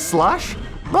 Is it just a slash?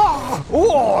 Ah!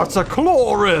 Oh, it's a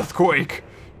claw earthquake.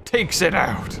 Takes it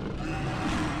out.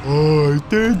 Oh, I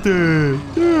did that.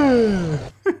 Yeah.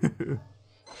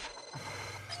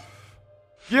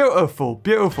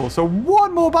 Beautiful. So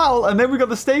 1 more battle, and then we got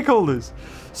the stakeholders.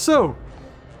 So,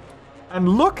 and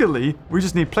luckily, we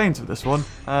just need planes for this one.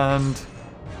 And,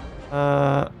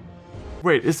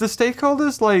 wait, is the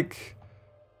stakeholders like...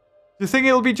 Do you think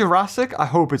it'll be Jurassic? I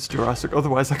hope it's Jurassic,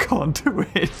 otherwise I can't do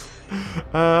it.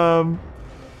 I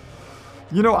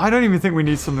don't even think we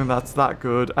need something that's that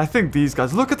good. I think these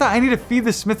guys... Look at that, I need to feed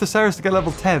this Smithosaurus to get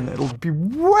level 10. It'll be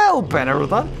well better with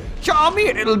that.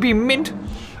 Charmy, it'll be mint.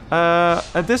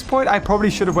 At this point, I probably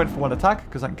should have went for 1 attack,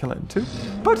 because I can kill it in 2.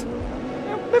 But,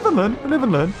 live and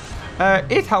learn.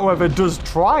 It, however, does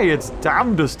try its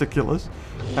damnedest to kill us.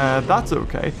 That's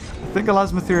okay. I think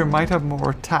Elasmotherium might have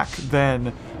more attack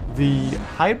than the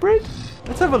hybrid?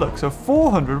 Let's have a look. So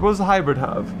 400, what does the hybrid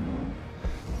have?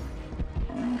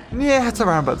 Yeah, it's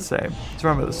around about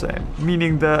the same.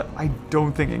 Meaning that I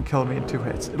don't think it can kill me in 2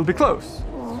 hits. It'll be close.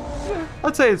 Yeah,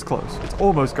 I'd say it's close. It's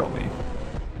almost got me.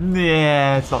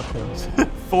 Yeah, it's not close.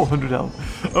 400 health.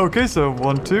 Okay, so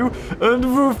 1, 2,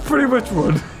 and we've pretty much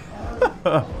won.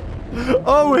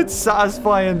 Oh, it's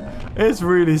satisfying. It's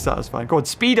really satisfying. Go on,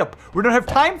 speed up. We don't have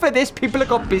time for this. People have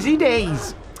got busy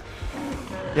days.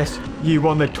 Yes, you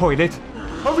on the toilet.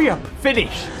 Hurry up,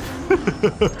 finish.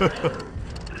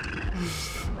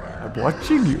 I'm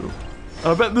watching you.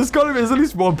 I bet there's at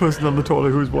least 1 person on the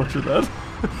toilet who's watching that.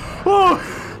 Oh,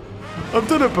 I've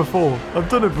done it before. And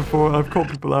I've caught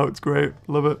people out. It's great.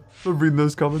 Love it. Love reading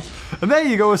those comments. And there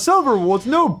you go. A silver rewards.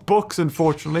 No books,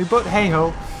 unfortunately. But hey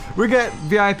ho. We get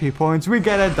VIP points. We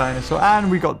get a dinosaur. And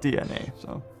we got DNA.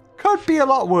 So could be a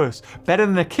lot worse. Better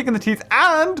than a kick in the teeth.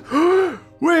 And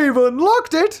we've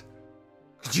unlocked it.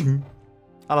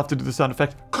 I'll have to do the sound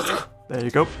effect. There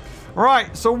you go.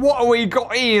 Right. So what have we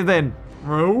got here then?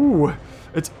 Oh,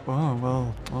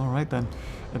 well. All right then.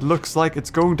 It looks like it's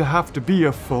going to have to be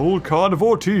a full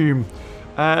carnivore team.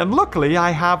 And luckily,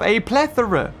 I have a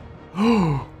plethora.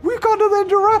 We've got an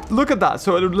interrupt. Look at that.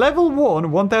 So at level 1,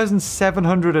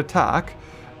 1,700 attack.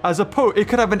 As opposed, it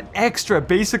could have an extra,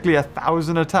 basically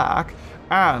 1,000 attack.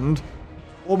 And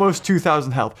almost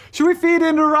 2,000 health. Should we feed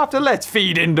Indoraptor? Let's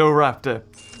feed Indoraptor.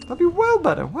 That'd be well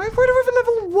better. Why do we have a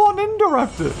level 1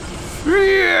 Indoraptor?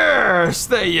 Yes,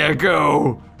 there you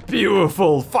go.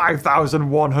 Beautiful,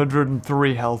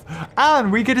 5,103 health.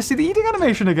 And we get to see the eating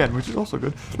animation again, which is also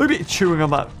good. Look at it chewing on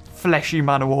that fleshy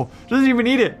man-o-war. Doesn't even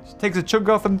eat it. Just takes a chunk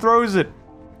off and throws it.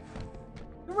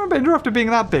 I remember Indoraptor being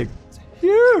that big. It's a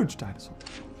huge dinosaur.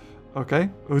 Okay,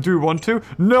 do we want to?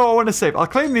 No, I want to save. I'll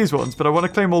claim these ones, but I want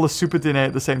to claim all the super DNA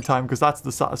at the same time because that's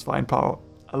the satisfying part.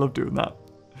 I love doing that.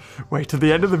 Wait till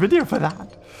the end of the video for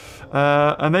that.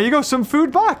 And there you go, some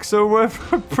food back. So we're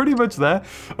pretty much there.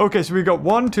 Okay, so we got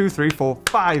 1, 2, 3, 4,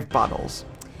 5 battles.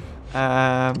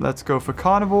 Let's go for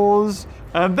carnivores.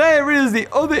 And there is the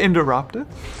other Indoraptor.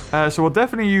 So we'll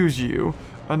definitely use you.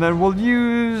 And then we'll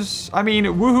use... I mean,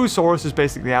 Woohoosaurus is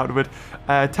basically out of it.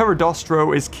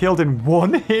 Pterodostro is killed in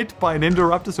one hit by an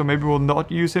Indoraptor, so maybe we'll not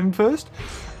use him first.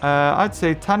 I'd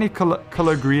say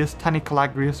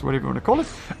Tanicalagrius, whatever you want to call it.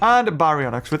 And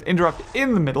Baryonyx with Indoraptor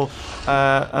in the middle.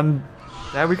 And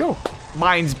there we go.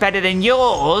 Mine's better than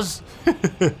yours.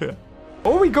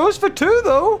 Oh, he goes for 2,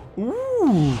 though.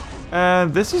 Ooh.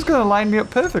 And this is going to line me up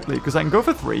perfectly, because I can go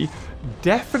for 3.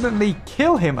 Definitely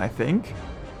kill him, I think.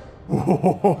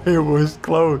 Oh, it was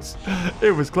close.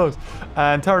 It was close.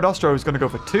 And Pterodostro is going to go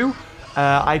for 2.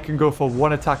 I can go for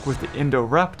 1 attack with the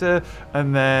Indoraptor.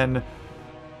 And then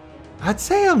I'd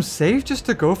say I'm safe just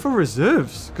to go for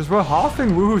reserves, because we're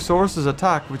halving Woohoosaurus'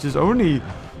 attack, which is only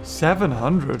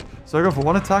 700. So I go for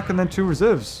 1 attack and then 2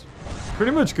 reserves.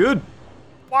 Pretty much good.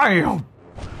 Wow.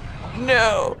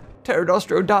 No.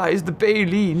 Pterodostro dies, the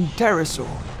baleen pterosaur.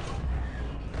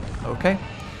 Okay.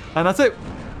 And that's it.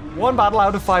 1 battle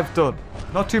out of 5 done.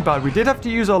 Not too bad. We did have to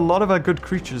use a lot of our good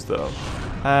creatures, though.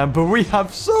 But we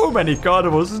have so many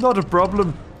carnivores. It's not a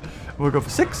problem. We'll go for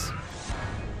 6.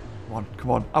 Come on,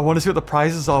 come on. I want to see what the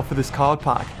prizes are for this card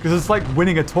pack, because it's like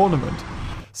winning a tournament.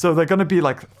 So they're going to be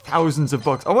like thousands of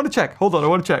bucks. I want to check. Hold on. I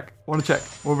want to check. What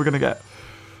we're going to get.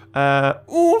 We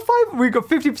got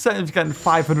 50% of getting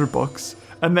 500 bucks.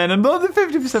 And then another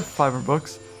 50% for 500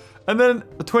 bucks. And then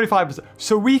 25%.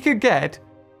 So we could get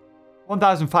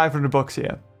 1,500 bucks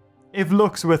here. If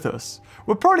luck's with us.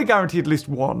 We're probably guaranteed at least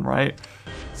 1, right?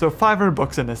 So 500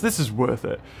 bucks in this. This is worth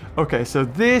it. Okay, so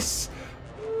this...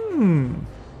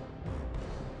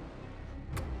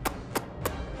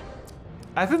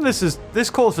 I think this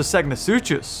calls for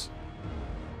Segnasuchus.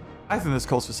 I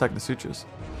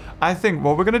think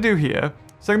what we're going to do here...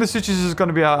 Segnasuchus is going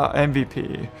to be our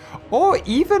MVP. Or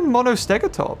even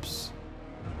Monostegatops.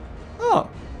 Oh.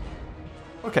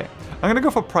 Okay. I'm going to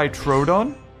go for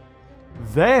Prytrodon.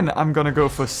 Then I'm going to go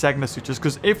for Segnasuchus,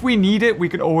 because if we need it, we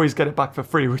can always get it back for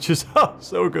free, which is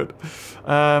so good.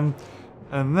 And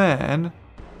then...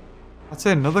 I'd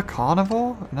say another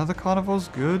carnivore. Another carnivore's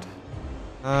good.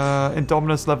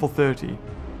 Indominus level 30.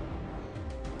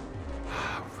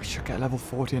 We should get level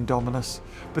 40 Indominus.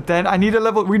 But then I need a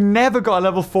level... We never got a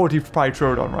level 40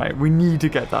 Prytrodon, right? We need to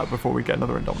get that before we get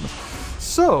another Indominus.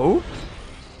 So,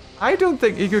 I don't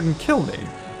think you can kill me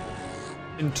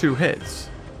in 2 hits.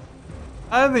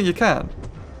 I don't think you can.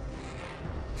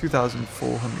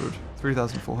 2,400.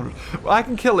 3,400. Well, I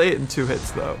can kill it in 2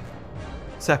 hits, though.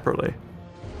 Separately.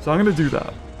 So I'm going to do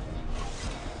that.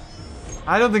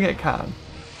 I don't think it can.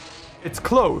 It's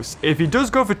close. If he does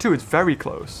go for 2, it's very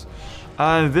close.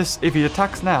 And this, if he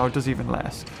attacks now, it does even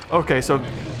less. Okay, so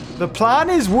the plan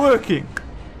is working.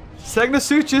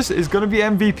 Segnasuchus is going to be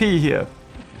MVP here.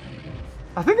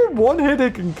 I think in 1 hit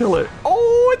it can kill it.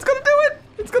 Oh, it's going to do it.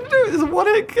 It's going to do it. It's a 1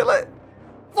 hit kill it.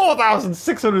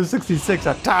 4,666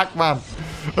 attack, man.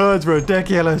 Oh, it's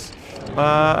ridiculous.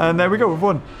 And there we go. We've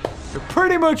won. We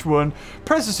pretty much won.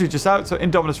 Pterodostro out, so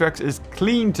Indominus Rex is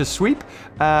clean to sweep.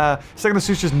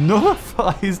 Segnasuchus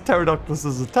nullifies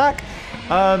Pterodactylus' attack.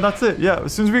 And that's it. Yeah,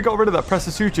 as soon as we got rid of that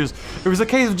Pterodostro, it was a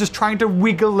case of just trying to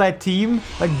wiggle their team,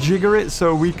 like jigger it,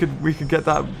 so we could get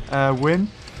that win.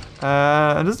 It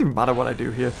doesn't even matter what I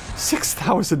do here.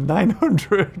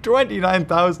 6,900,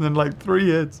 29,000 in like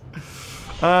 3 hits.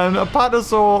 And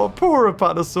Apatosaur, poor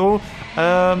Apatosaur,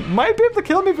 might be able to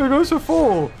kill me if it goes for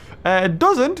 4. It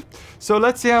doesn't, so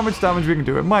let's see how much damage we can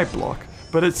do. It might block,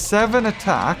 but it's 7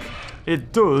 attack.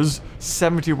 It does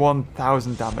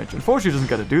 71,000 damage. Unfortunately, it doesn't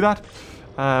get to do that,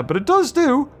 but it does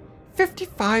do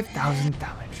 55,000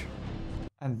 damage.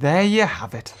 And there you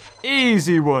have it.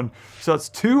 Easy one. So that's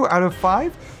 2 out of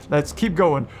 5. Let's keep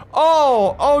going.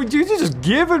 Oh, you're just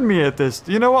giving me at this.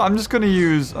 You know what? I'm gonna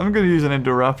use an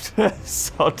Indoraptor.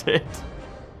 Sod it.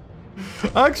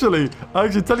 Actually,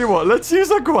 tell you what. Let's use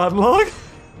a Guanlong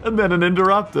and then an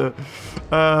Indoraptor.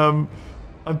 I'm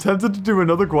tempted to do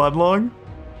another Guanlong.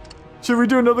 Should we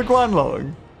do another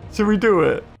Guanlong? Should we do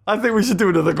it? I think we should do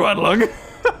another Guanlong.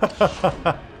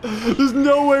 There's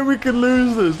no way we can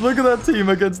lose this. Look at that team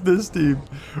against this team.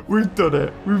 We've done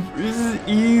it. This is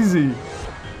easy.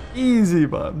 Easy,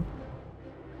 man.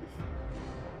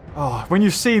 Oh, when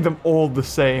you see them all the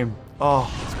same.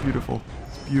 Oh, it's beautiful.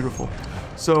 It's beautiful.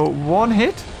 So, 1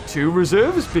 hit, 2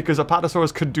 reserves, because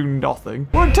Apatosaurus could do nothing.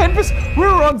 We're on 10%. We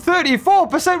were on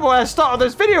 34% when I started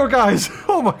this video, guys.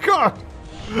 Oh my god.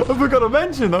 I forgot to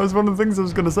mention. That was one of the things I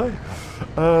was going to say.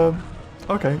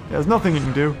 Okay, there's nothing he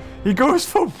can do. He goes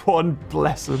for 1,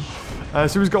 bless him.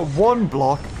 So he's got 1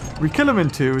 block. We kill him in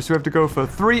 2, so we have to go for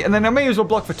 3. And then I may as well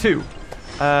block for 2.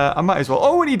 I might as well.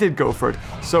 Oh, and he did go for it.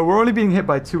 So we're only being hit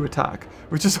by 2 attack,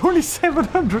 which is only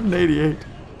 788.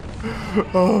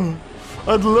 Oh,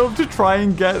 I'd love to try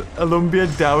and get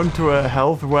Alumbia down to a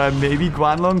health where maybe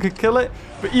Guanlong could kill it.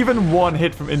 But even one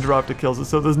hit from Indoraptor kills it,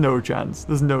 so there's no chance.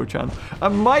 There's no chance. I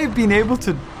might have been able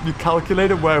to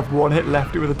calculate it where if one hit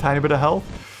left it with a tiny bit of health,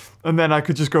 and then I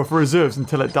could just go for reserves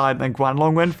until it died, and then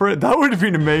Guanlong went for it. That would have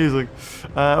been amazing.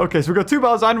 Okay, so we've got 2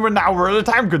 battles, and we're at a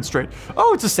time constraint.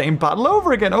 Oh, it's the same battle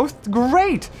over again. Oh,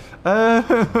 great.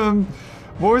 What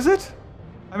was it?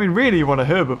 I mean, really, you want a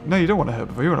herbivore? No, you don't want a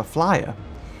herbivore. You want a flyer.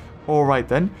 All right,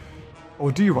 then.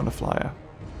 Or do you want a flyer?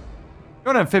 You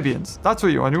want amphibians. That's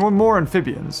what you want. You want more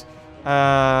amphibians.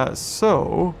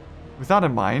 So, with that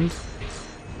in mind,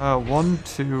 1,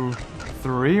 2,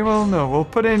 3. Well, no, we'll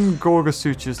put in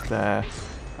Gorgosuchus there.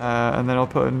 And then I'll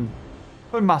put in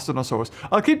Mastodonsaurus.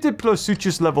 I'll keep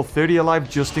Diplosuchus level 30 alive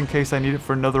just in case I need it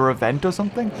for another event or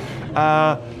something.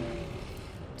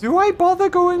 Do I bother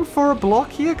going for a block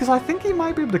here? Because I think he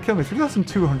might be able to kill me.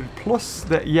 3,200 plus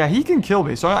that. Yeah, he can kill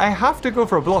me. So I have to go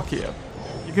for a block here.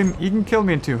 He can kill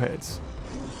me in 2 hits.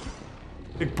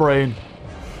 Big brain.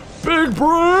 Big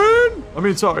brain! I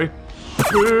mean, sorry.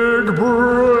 Big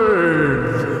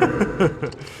brain!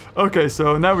 Okay,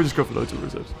 so now we just go for loads of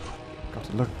reserves.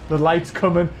 God, look, the light's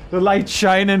coming. The light's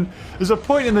shining. There's a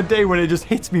point in the day when it just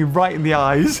hits me right in the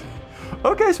eyes.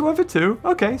 Okay, so 1 for 2.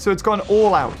 Okay, so it's gone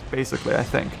all out, basically, I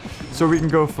think. So we can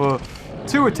go for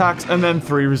 2 attacks and then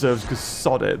 3 reserves, because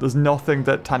sod it. There's nothing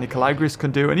that Tiny Calagris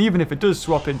can do, and even if it does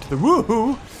swap into the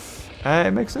woohoo,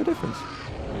 it makes no difference.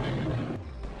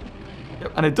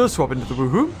 Yep, and it does swap into the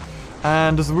woohoo.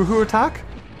 And does the woohoo attack?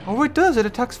 Oh, it does. It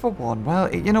attacks for 1. Well,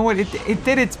 you know what? It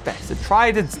did its best. It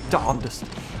tried its darndest.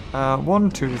 1,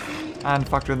 2, and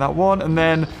factor in that 1, and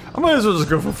then I might as well just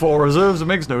go for 4 reserves. It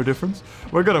makes no difference.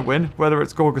 We're gonna win, whether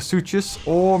it's Gorgosuchus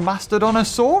or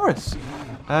Mastodonsaurus.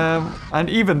 And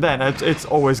even then, it's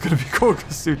always gonna be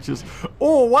Gorgosuchus.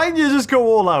 Oh, why didn't you just go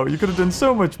all out? You could have done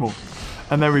so much more.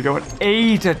 And there we go, an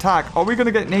 8 attack. Are we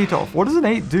gonna get an 8 off? What does an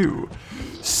 8 do?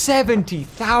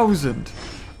 70,000.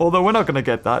 Although we're not going to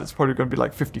get that. It's probably going to be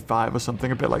like 55 or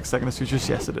something. A bit like Stegosaurus.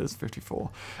 Yes, it is.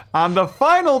 54. And the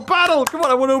final battle. Come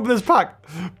on, I want to open this pack.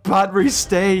 Battery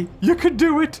stay. You could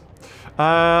do it.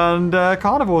 And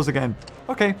carnivores again.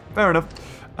 Okay, fair enough.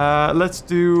 Let's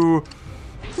do...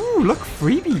 Ooh, look,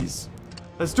 freebies.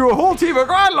 Let's do a whole team of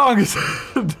Grandlongs.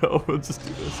 No, we'll just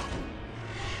do this.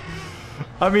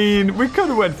 I mean, we could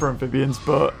have went for amphibians,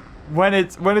 but when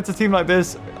it's a team like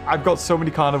this, I've got so many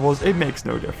carnivores, it makes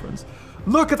no difference.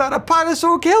 Look at that, a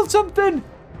Pinosaur killed something!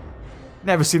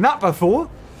 Never seen that before.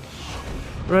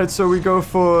 Right, so we go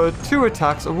for 2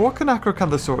 attacks. What can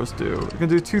Acrocanthosaurus do? We can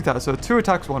do 2,000, so 2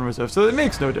 attacks, 1 reserve. So it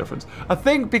makes no difference. I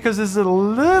think because this is a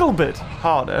little bit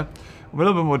harder, a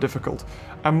little bit more difficult,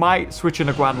 I might switch in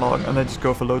a Guanlong and then just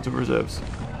go for loads of reserves.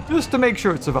 Just to make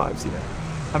sure it survives here.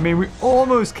 I mean, we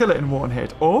almost kill it in 1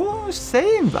 hit. Oh,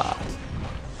 saying that.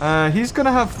 He's going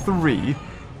to have 3.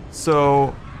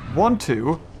 So, 1,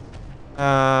 2.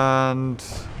 And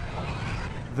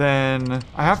then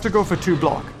I have to go for 2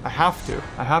 block. I have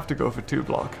to go for 2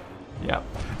 block. Yeah.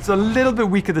 It's a little bit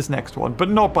weaker this next one, but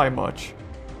not by much.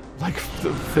 Like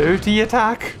 30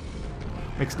 attack?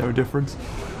 Makes no difference.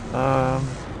 Oh,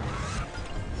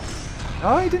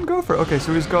 he didn't go for it. Okay,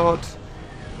 so he's got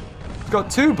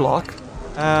 2 block.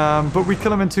 But we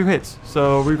kill him in 2 hits.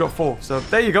 So we've got 4. So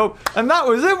there you go. And that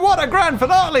was it. What a grand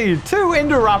finale. 2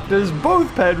 Indoraptors, both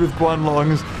paired with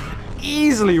Guanlongs.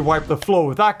 Easily wipe the floor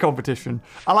with that competition.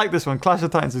 I like this one. Clash of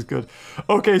Titans is good.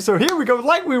 Okay, so here we go.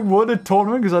 Like we won a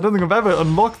tournament, because I don't think I've ever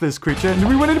unlocked this creature. And did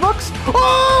we win any bucks?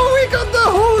 Oh, we got the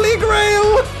Holy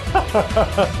Grail!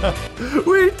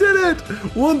 We did it!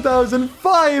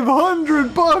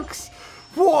 1,500 bucks!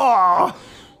 Wow!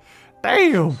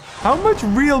 Damn! How much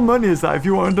real money is that if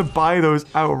you wanted to buy those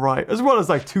outright? As well as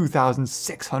like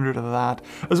 2,600 of that.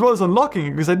 As well as unlocking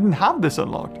it because I didn't have this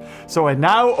unlocked. So I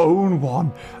now own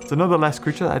 1. It's another less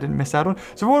creature that I didn't miss out on.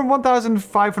 So we won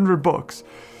 1,500 bucks.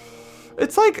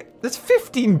 It's like, it's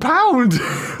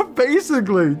 £15,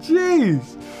 basically.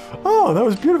 Jeez. Oh, that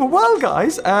was beautiful. Well,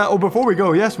 guys, before we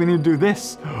go, yes, we need to do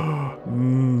this.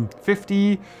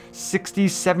 50, 60,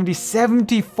 70,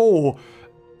 74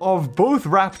 of both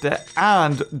Raptor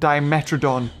and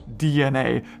Dimetrodon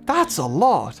DNA. That's a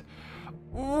lot.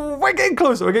 We're getting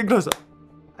closer, we're getting closer.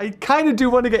 I kind of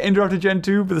do want to get Indoraptor Gen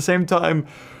 2, but at the same time,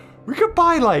 we could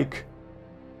buy like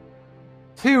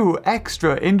 2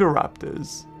 extra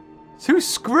Indoraptors. So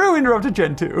screw Indoraptor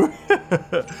Gen 2.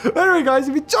 Anyway, guys,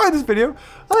 if you enjoyed this video,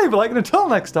 leave a like, and until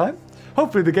next time,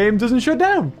 hopefully the game doesn't shut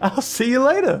down. I'll see you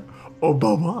later. Oh,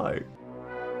 bye-bye.